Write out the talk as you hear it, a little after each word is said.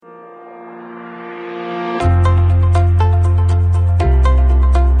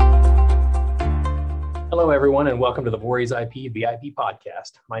everyone, and welcome to the Vorys IP VIP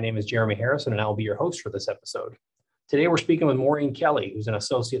podcast. My name is Jeremy Harrison, and I will be your host for this episode. Today, we're speaking with Maureen Kelly, who's an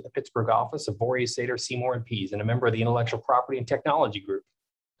associate at the Pittsburgh office of Vorys, Sater, Seymour & Pease, and a member of the Intellectual Property and Technology Group.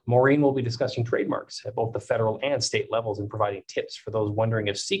 Maureen will be discussing trademarks at both the federal and state levels and providing tips for those wondering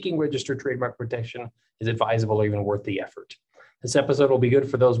if seeking registered trademark protection is advisable or even worth the effort. This episode will be good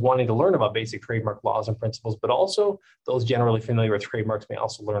for those wanting to learn about basic trademark laws and principles, but also those generally familiar with trademarks may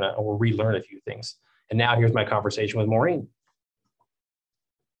also learn or relearn a few things. And now here's my conversation with Maureen.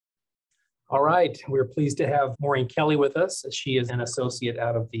 All right, we're pleased to have Maureen Kelly with us. She is an associate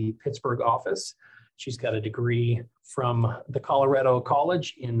out of the Pittsburgh office. She's got a degree from the Colorado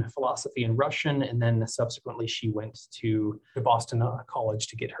College in philosophy and Russian, and then subsequently she went to the Boston College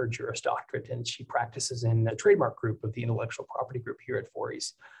to get her Juris Doctorate, and she practices in the trademark group of the Intellectual Property Group here at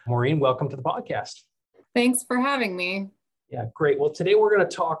Vorys. Maureen, welcome to the podcast. Thanks for having me. Yeah, great. Well, today we're going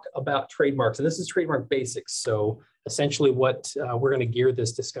to talk about trademarks, and this is trademark basics. So essentially what we're going to gear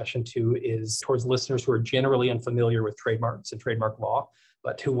this discussion to is towards listeners who are generally unfamiliar with trademarks and trademark law,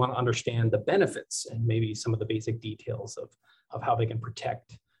 but who want to understand the benefits and maybe some of the basic details of how they can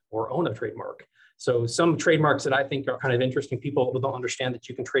protect or own a trademark. So some trademarks that I think are kind of interesting, people don't understand that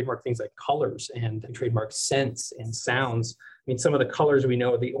you can trademark things like colors and trademark scents and sounds. I mean, some of the colors we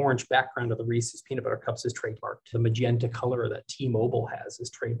know, the orange background of the Reese's peanut butter cups is trademarked. The magenta color that T-Mobile has is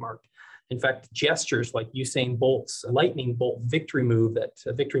trademarked. In fact, gestures like Usain Bolt's lightning bolt victory move, that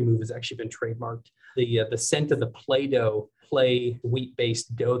victory move has actually been trademarked. The scent of the Play-Doh, play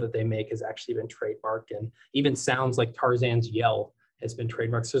wheat-based dough that they make has actually been trademarked. And even sounds like Tarzan's yell has been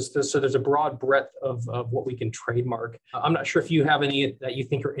trademarked. So there's a broad breadth of what we can trademark. I'm not sure if you have any that you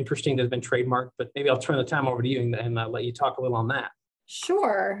think are interesting that have been trademarked, but maybe I'll turn the time over to you and let you talk a little on that.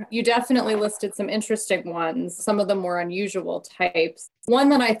 Sure. You definitely listed some interesting ones, some of the more unusual types. One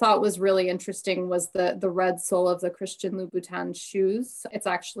that I thought was really interesting was the red sole of the Christian Louboutin shoes. It's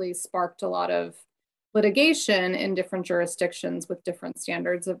actually sparked a lot of litigation in different jurisdictions with different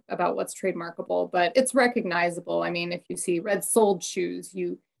standards about what's trademarkable, but it's recognizable. I mean, if you see red-soled shoes,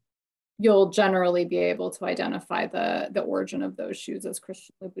 you'll generally be able to identify the origin of those shoes as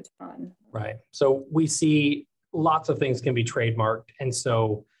Christian Louboutin. Right. So we see lots of things can be trademarked. And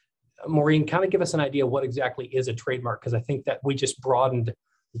so, Maureen, kind of give us an idea what exactly is a trademark, because I think that we just broadened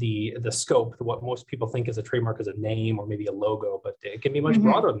the scope. What most people think is a trademark is a name or maybe a logo, but it can be much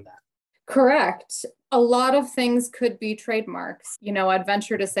broader than that. Correct. A lot of things could be trademarks. You know, I'd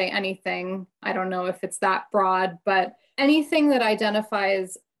venture to say anything. I don't know if it's that broad, but anything that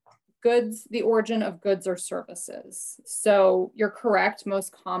identifies goods, the origin of goods or services. So you're correct.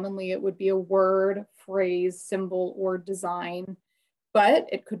 Most commonly, it would be a word, phrase, symbol, or design, but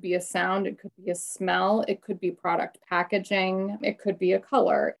it could be a sound, it could be a smell, it could be product packaging, it could be a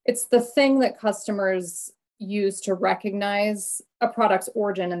color. It's the thing that customers use to recognize a product's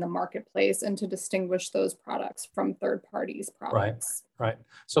origin in the marketplace and to distinguish those products from third parties' products. Right.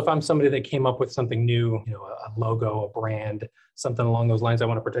 So if I'm somebody that came up with something new, you know, a logo, a brand, something along those lines, I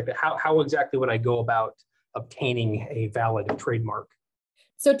want to protect it. How exactly would I go about obtaining a valid trademark?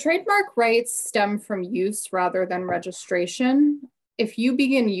 So trademark rights stem from use rather than registration. If you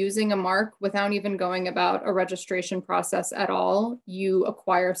begin using a mark without even going about a registration process at all, you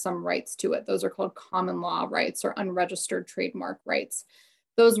acquire some rights to it. Those are called common law rights or unregistered trademark rights.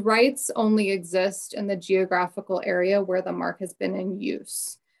 Those rights only exist in the geographical area where the mark has been in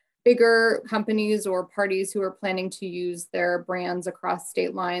use. Bigger companies or parties who are planning to use their brands across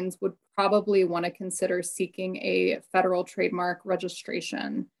state lines would probably want to consider seeking a federal trademark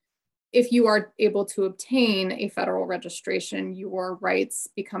registration. If you are able to obtain a federal registration, your rights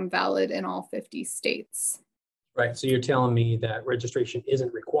become valid in all 50 states. Right. So you're telling me that registration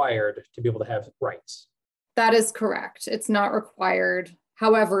isn't required to be able to have rights. That is correct. It's not required.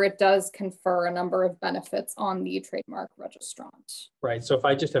 However, it does confer a number of benefits on the trademark registrant. Right. So if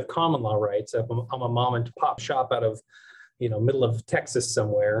I just have common law rights, if I'm a mom and pop shop out of middle of Texas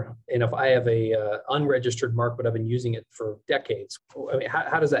somewhere, and if I have a unregistered mark, but I've been using it for decades, I mean,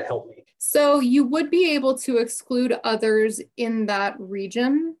 how does that help me? So you would be able to exclude others in that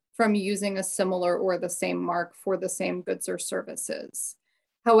region from using a similar or the same mark for the same goods or services.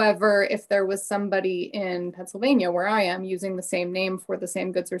 However, if there was somebody in Pennsylvania, where I am, using the same name for the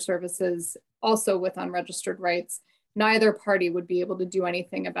same goods or services, also with unregistered rights, neither party would be able to do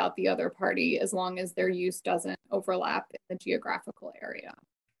anything about the other party as long as their use doesn't overlap in the geographical area.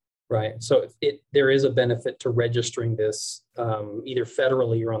 Right. So there is a benefit to registering this either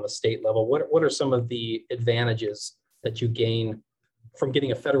federally or on the state level. What are some of the advantages that you gain from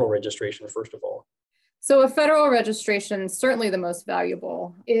getting a federal registration, first of all? So a federal registration is certainly the most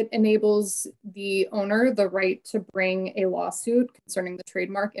valuable. It enables the owner the right to bring a lawsuit concerning the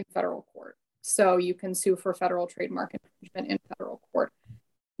trademark in federal court. So you can sue for federal trademark infringement in federal court.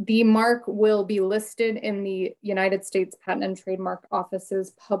 The mark will be listed in the United States Patent and Trademark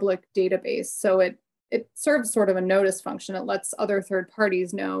Office's public database. So it serves sort of a notice function. It lets other third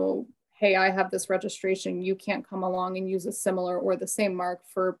parties know, hey, I have this registration. You can't come along and use a similar or the same mark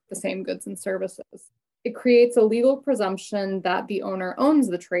for the same goods and services. It creates a legal presumption that the owner owns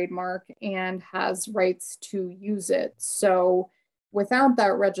the trademark and has rights to use it. So without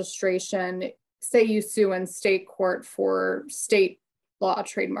that registration, say you sue in state court for state law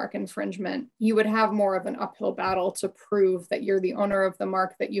trademark infringement, you would have more of an uphill battle to prove that you're the owner of the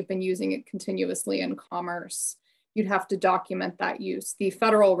mark, that you've been using it continuously in commerce. You'd have to document that use. The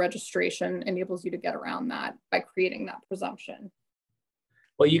federal registration enables you to get around that by creating that presumption.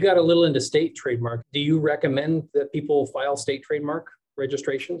 Well, you got a little into state trademark. Do you recommend that people file state trademark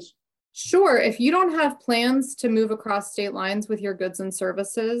registrations? Sure. If you don't have plans to move across state lines with your goods and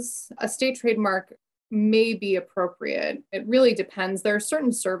services, a state trademark may be appropriate. It really depends. There are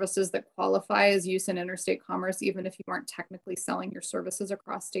certain services that qualify as use in interstate commerce, even if you aren't technically selling your services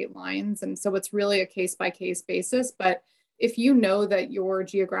across state lines. And so it's really a case-by-case basis. But if you know that your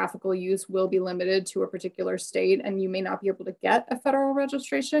geographical use will be limited to a particular state and you may not be able to get a federal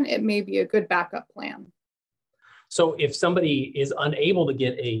registration, it may be a good backup plan. So if somebody is unable to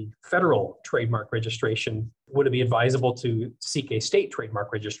get a federal trademark registration, would it be advisable to seek a state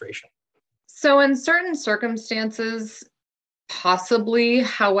trademark registration? So in certain circumstances, possibly.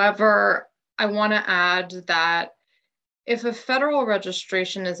 However, I want to add that if a federal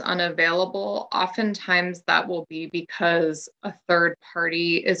registration is unavailable, oftentimes that will be because a third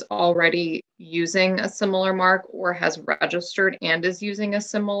party is already using a similar mark or has registered and is using a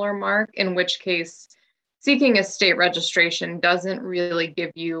similar mark, in which case seeking a state registration doesn't really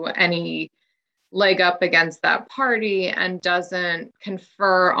give you any leg up against that party and doesn't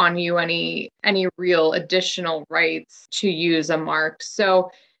confer on you any real additional rights to use a mark.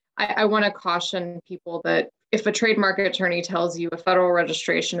 So I want to caution people that if a trademark attorney tells you a federal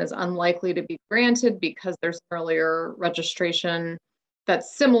registration is unlikely to be granted because there's an earlier registration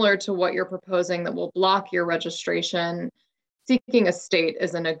that's similar to what you're proposing that will block your registration, seeking a state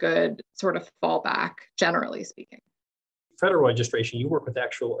isn't a good sort of fallback, generally speaking. Federal registration, you work with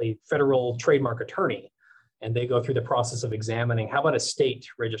a federal trademark attorney, and they go through the process of examining. How about a state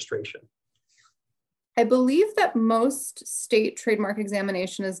registration? I believe that most state trademark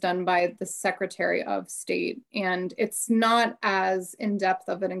examination is done by the Secretary of State, and it's not as in-depth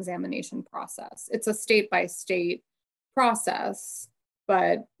of an examination process. It's a state-by-state process,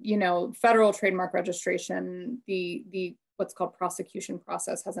 but federal trademark registration, the what's called prosecution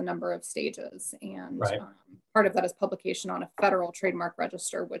process has a number of stages, and right. Part of that is publication on a federal trademark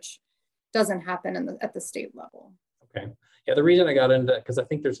register, which doesn't happen at the state level. Okay. Yeah, the reason I got into that, because I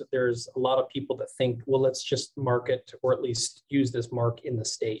think there's a lot of people that think, well, let's just market or at least use this mark in the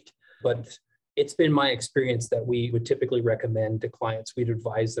state. But it's been my experience that we would typically recommend to clients, we'd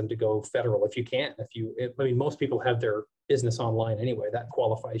advise them to go federal if you can. Most people have their business online anyway. That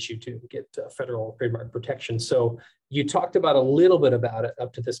qualifies you to get federal trademark protection. So you talked about a little bit about it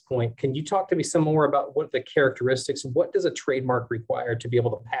up to this point. Can you talk to me some more about what the characteristics, what does a trademark require to be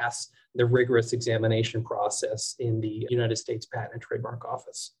able to pass the rigorous examination process in the United States Patent and Trademark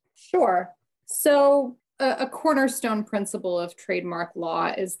Office? Sure. So a cornerstone principle of trademark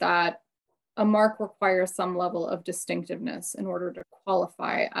law is that a mark requires some level of distinctiveness in order to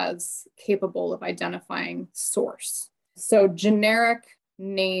qualify as capable of identifying source. So generic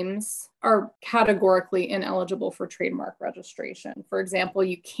names are categorically ineligible for trademark registration. For example,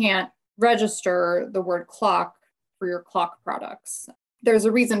 you can't register the word clock for your clock products. There's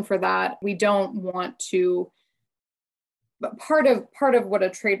a reason for that. We don't want to, but part of what a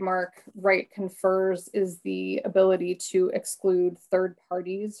trademark right confers is the ability to exclude third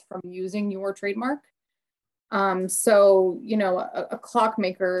parties from using your trademark. So, a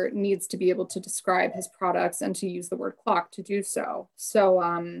clockmaker needs to be able to describe his products and to use the word clock to do so. So,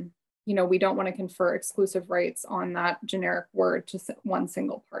 we don't want to confer exclusive rights on that generic word to one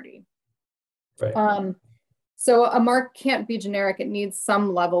single party. Right. So a mark can't be generic. It needs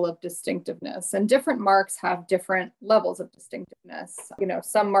some level of distinctiveness, and different marks have different levels of distinctiveness.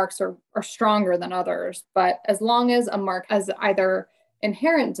 Some marks are stronger than others, but as long as a mark has either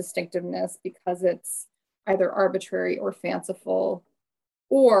inherent distinctiveness because it's either arbitrary or fanciful,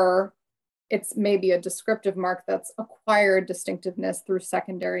 or it's maybe a descriptive mark that's acquired distinctiveness through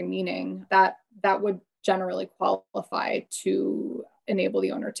secondary meaning, that would generally qualify to enable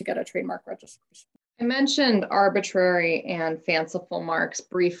the owner to get a trademark registration. I mentioned arbitrary and fanciful marks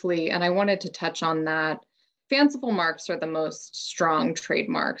briefly, and I wanted to touch on that. Fanciful marks are the most strong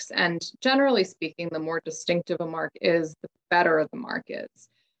trademarks, and generally speaking, the more distinctive a mark is, the better the mark is.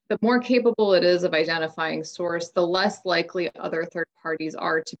 The more capable it is of identifying source, the less likely other third parties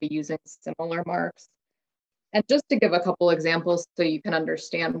are to be using similar marks. And just to give a couple examples so you can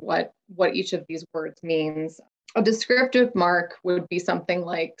understand what each of these words means, a descriptive mark would be something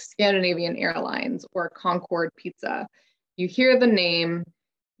like Scandinavian Airlines or Concord Pizza. You hear the name,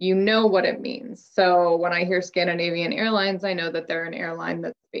 you know what it means. So when I hear Scandinavian Airlines, I know that they're an airline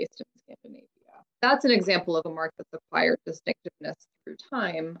that's based in Scandinavia. That's an example of a mark that's acquired distinctiveness through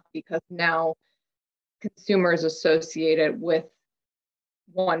time because now consumers associate it with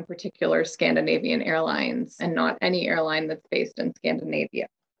one particular Scandinavian Airlines and not any airline that's based in Scandinavia.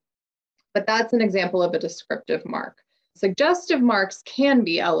 But that's an example of a descriptive mark. Suggestive marks can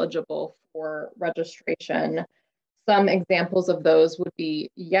be eligible for registration. Some examples of those would be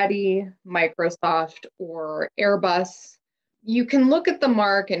Yeti, Microsoft, or Airbus. You can look at the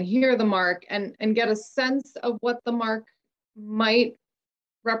mark and hear the mark and get a sense of what the mark might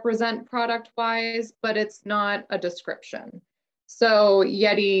represent product-wise, but it's not a description. So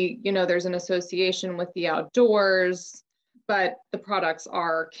Yeti, there's an association with the outdoors, but the products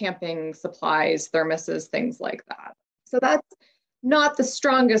are camping supplies, thermoses, things like that. So that's not the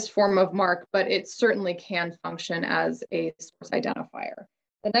strongest form of mark, but it certainly can function as a source identifier.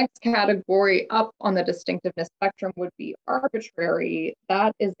 The next category up on the distinctiveness spectrum would be arbitrary.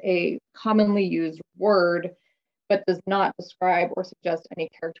 That is a commonly used word, but does not describe or suggest any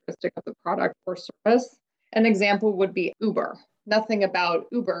characteristic of the product or service. An example would be Uber. Nothing about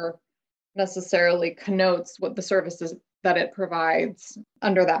Uber necessarily connotes what the services that it provides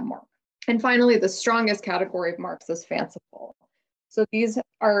under that mark. And finally, the strongest category of marks is fanciful. So these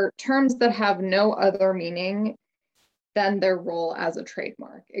are terms that have no other meaning than their role as a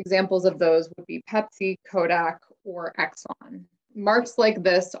trademark. Examples of those would be Pepsi, Kodak, or Exxon. Marks like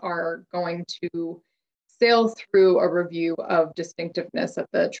this are going to sail through a review of distinctiveness at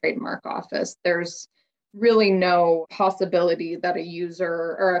the trademark office. There's really no possibility that a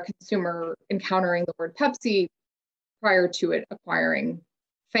user or a consumer encountering the word Pepsi prior to it acquiring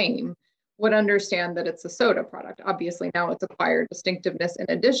fame would understand that it's a soda product. Obviously, now it's acquired distinctiveness in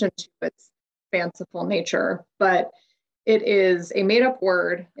addition to its fanciful nature, but it is a made-up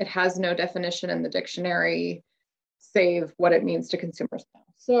word. It has no definition in the dictionary, save what it means to consumers now.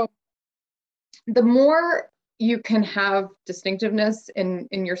 So the more you can have distinctiveness in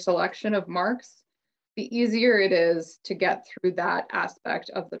your selection of marks, the easier it is to get through that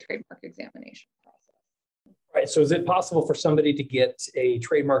aspect of the trademark examination process. Right. So is it possible for somebody to get a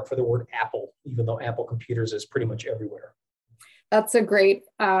trademark for the word Apple, even though Apple Computers is pretty much everywhere? That's a great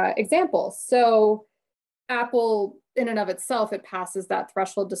example. So Apple, in and of itself, it passes that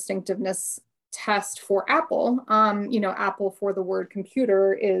threshold distinctiveness test for Apple. Apple for the word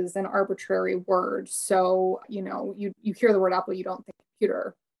computer is an arbitrary word. So, you hear the word Apple, you don't think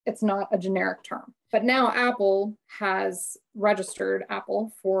computer. It's not a generic term. But now Apple has registered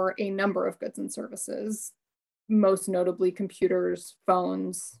Apple for a number of goods and services, most notably computers,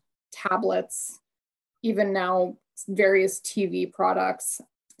 phones, tablets, even now various TV products.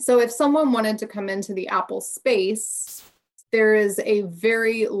 So if someone wanted to come into the Apple space, there is a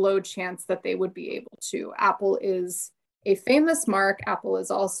very low chance that they would be able to. Apple is a famous mark. Apple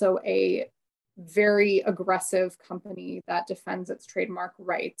is also a very aggressive company that defends its trademark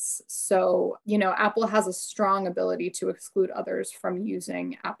rights. So, Apple has a strong ability to exclude others from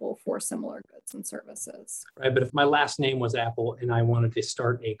using Apple for similar goods and services. Right, but if my last name was Apple and I wanted to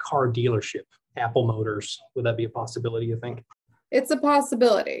start a car dealership, Apple Motors, would that be a possibility, you think? It's a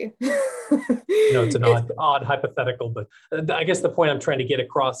possibility. It's an odd hypothetical, but I guess the point I'm trying to get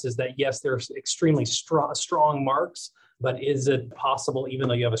across is that, yes, there's extremely strong marks, but is it possible, even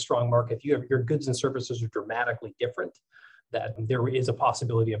though you have a strong mark, if your goods and services are dramatically different, that there is a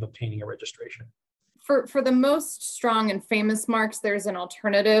possibility of obtaining a registration? For the most strong and famous marks, there's an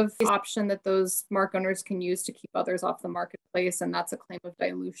alternative option that those mark owners can use to keep others off the marketplace, and that's a claim of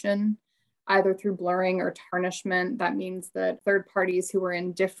dilution, either through blurring or tarnishment. That means that third parties who are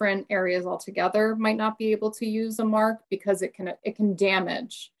in different areas altogether might not be able to use a mark because it can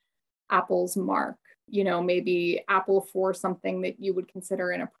damage Apple's mark. Maybe Apple for something that you would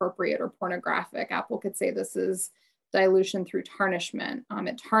consider inappropriate or pornographic. Apple could say this is dilution through tarnishment.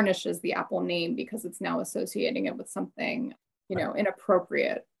 It tarnishes the Apple name because it's now associating it with something,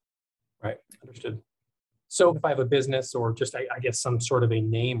 inappropriate. Right, understood. So if I have a business or just, I guess, some sort of a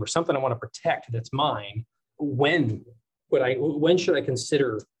name or something I want to protect that's mine, when when should I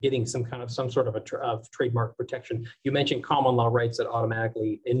consider getting some sort of trademark protection? You mentioned common law rights that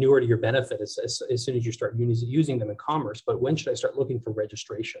automatically inure to your benefit as soon as you start using them in commerce, but when should I start looking for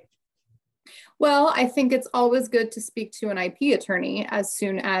registration? Well, I think it's always good to speak to an IP attorney as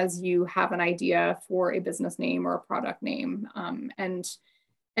soon as you have an idea for a business name or a product name.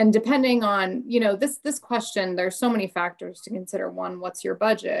 And depending on, this question, there's so many factors to consider. One, what's your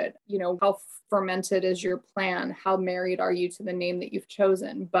budget? How fermented is your plan? How married are you to the name that you've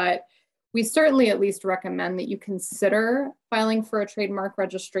chosen? But we certainly at least recommend that you consider filing for a trademark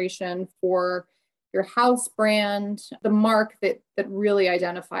registration for your house brand, the mark that really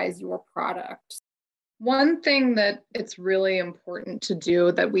identifies your product. One thing that it's really important to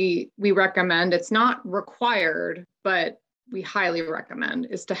do that we recommend, it's not required, but we highly recommend,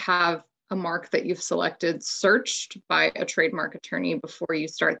 is to have a mark that you've selected searched by a trademark attorney before you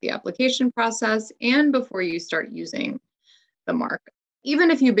start the application process and before you start using the mark.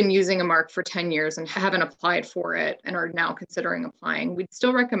 Even if you've been using a mark for 10 years and haven't applied for it and are now considering applying, we'd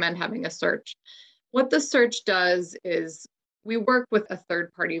still recommend having a search. What the search does is we work with a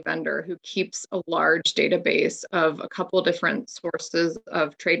third-party vendor who keeps a large database of a couple different sources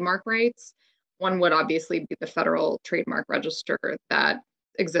of trademark rights. One would obviously be the Federal Trademark Register that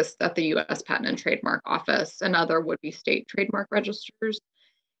exists at the U.S. Patent and Trademark Office. Another would be state trademark registers.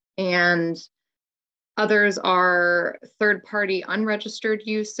 And others are third-party unregistered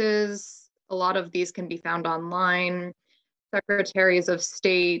uses. A lot of these can be found online. Secretaries of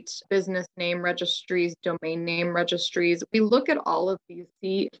State, business name registries, domain name registries. We look at all of these,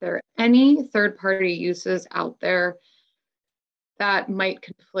 see if there are any third-party uses out there that might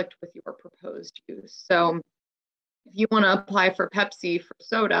conflict with your proposed use. So if you want to apply for Pepsi for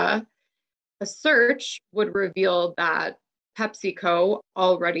soda, a search would reveal that PepsiCo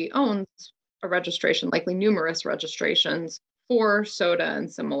already owns a registration, likely numerous registrations for soda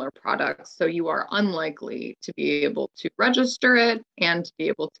and similar products. So you are unlikely to be able to register it and to be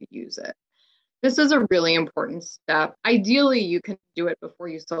able to use it. This is a really important step. Ideally, you can do it before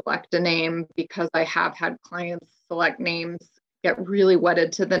you select a name, because I have had clients select names, get really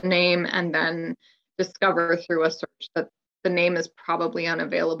wedded to the name, and then discover through a search that the name is probably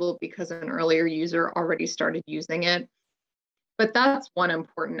unavailable because an earlier user already started using it. But that's one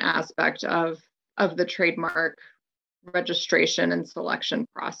important aspect of the trademark registration and selection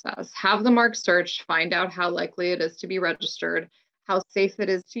process. Have the mark searched, find out how likely it is to be registered, how safe it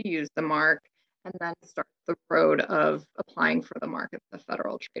is to use the mark, and then start the road of applying for the mark at the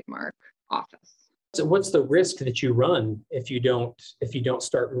Federal Trademark Office. So what's the risk that you run if you don't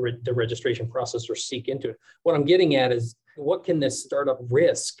start the registration process or seek into it? What I'm getting at is, what can this startup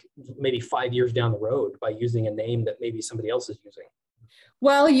risk maybe 5 years down the road by using a name that maybe somebody else is using?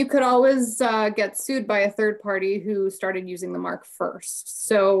 Well, you could always get sued by a third party who started using the mark first.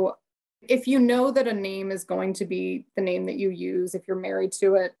 So if you know that a name is going to be the name that you use, if you're married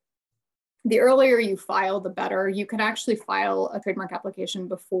to it, the earlier you file, the better. You can actually file a trademark application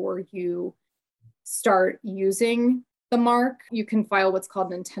before you start using the mark. You can file what's called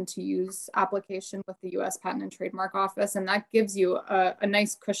an intent to use application with the U.S. Patent and Trademark Office, and that gives you a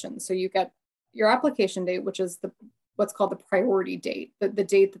nice cushion. So you get your application date, which is what's called the priority date, the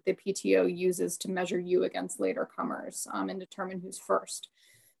date that the PTO uses to measure you against later comers and determine who's first.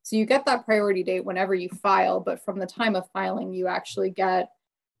 So you get that priority date whenever you file, but from the time of filing, you actually get,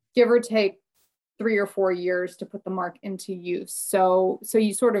 give or take, 3 or 4 years to put the mark into use. So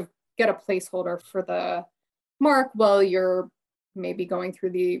you sort of get a placeholder for the mark while you're maybe going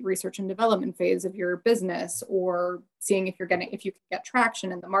through the research and development phase of your business, or seeing if you can get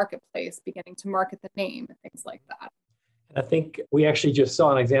traction in the marketplace, beginning to market the name and things like that. I think we actually just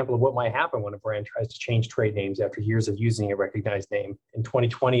saw an example of what might happen when a brand tries to change trade names after years of using a recognized name. In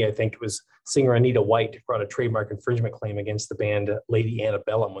 2020, I think it was singer Anita White brought a trademark infringement claim against the band Lady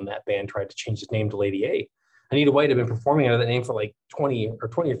Antebellum when that band tried to change its name to Lady A. Anita White had been performing under that name for like 20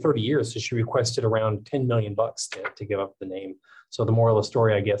 or 30 years, so she requested around $10 million to give up the name. So the moral of the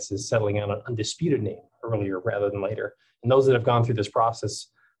story, I guess, is settling on an undisputed name earlier rather than later. And those that have gone through this process,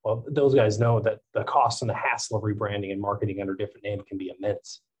 well, those guys know that the cost and the hassle of rebranding and marketing under a different name can be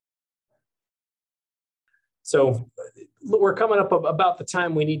immense. So we're coming up about the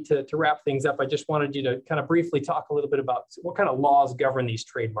time we need to wrap things up. I just wanted you to kind of briefly talk a little bit about what kind of laws govern these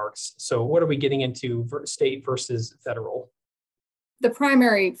trademarks. So what are we getting into state versus federal? The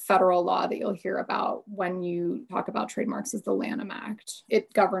primary federal law that you'll hear about when you talk about trademarks is the Lanham Act.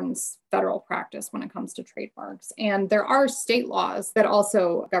 It governs federal practice when it comes to trademarks. And there are state laws that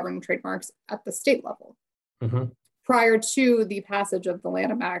also govern trademarks at the state level. Mm-hmm. prior to the passage of the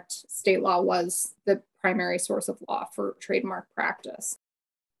Lanham Act, state law was the primary source of law for trademark practice.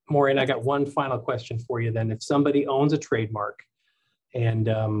 Maureen, I got one final question for you then. If somebody owns a trademark and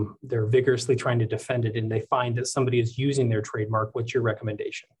they're vigorously trying to defend it and they find that somebody is using their trademark, what's your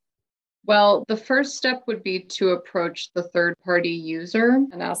recommendation? Well, the first step would be to approach the third-party user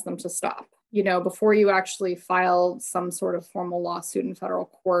and ask them to stop. Before you actually file some sort of formal lawsuit in federal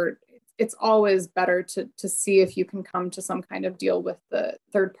court, it's always better to see if you can come to some kind of deal with the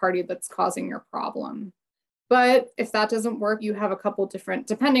third party that's causing your problem. But if that doesn't work, you have a couple different,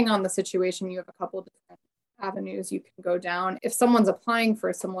 depending on the situation, you have a couple different avenues you can go down. If someone's applying for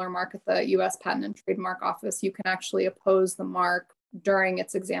a similar mark at the US Patent and Trademark Office, you can actually oppose the mark during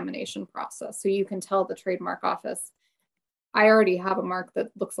its examination process. So you can tell the trademark office, I already have a mark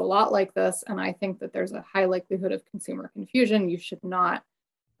that looks a lot like this, and I think that there's a high likelihood of consumer confusion. You should not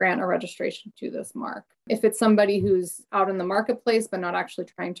grant a registration to this mark. If it's somebody who's out in the marketplace but not actually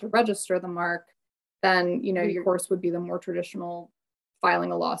trying to register the mark, then your course would be the more traditional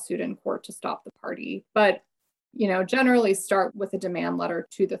filing a lawsuit in court to stop the party. But generally start with a demand letter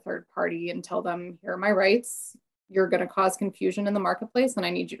to the third party and tell them, here are my rights. You're going to cause confusion in the marketplace and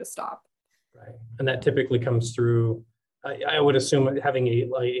I need you to stop. Right. And that typically comes through, I would assume having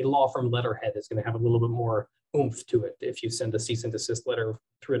a law firm letterhead is going to have a little bit more oomph to it if you send a cease and desist letter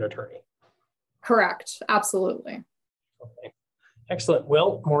through an attorney. Correct. Absolutely. Okay. Excellent.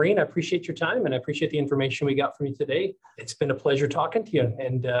 Well, Maureen, I appreciate your time and I appreciate the information we got from you today. It's been a pleasure talking to you,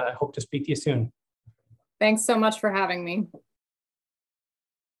 and I hope to speak to you soon. Thanks so much for having me.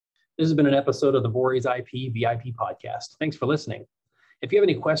 This has been an episode of the Vorys IP VIP podcast. Thanks for listening. If you have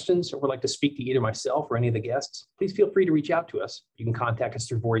any questions or would like to speak to either myself or any of the guests, please feel free to reach out to us. You can contact us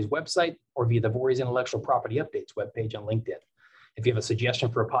through Vorys website or via the Vorys Intellectual Property Updates webpage on LinkedIn. If you have a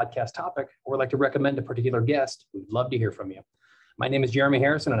suggestion for a podcast topic or would like to recommend a particular guest, we'd love to hear from you. My name is Jeremy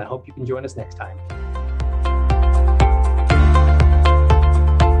Harrison, and I hope you can join us next time.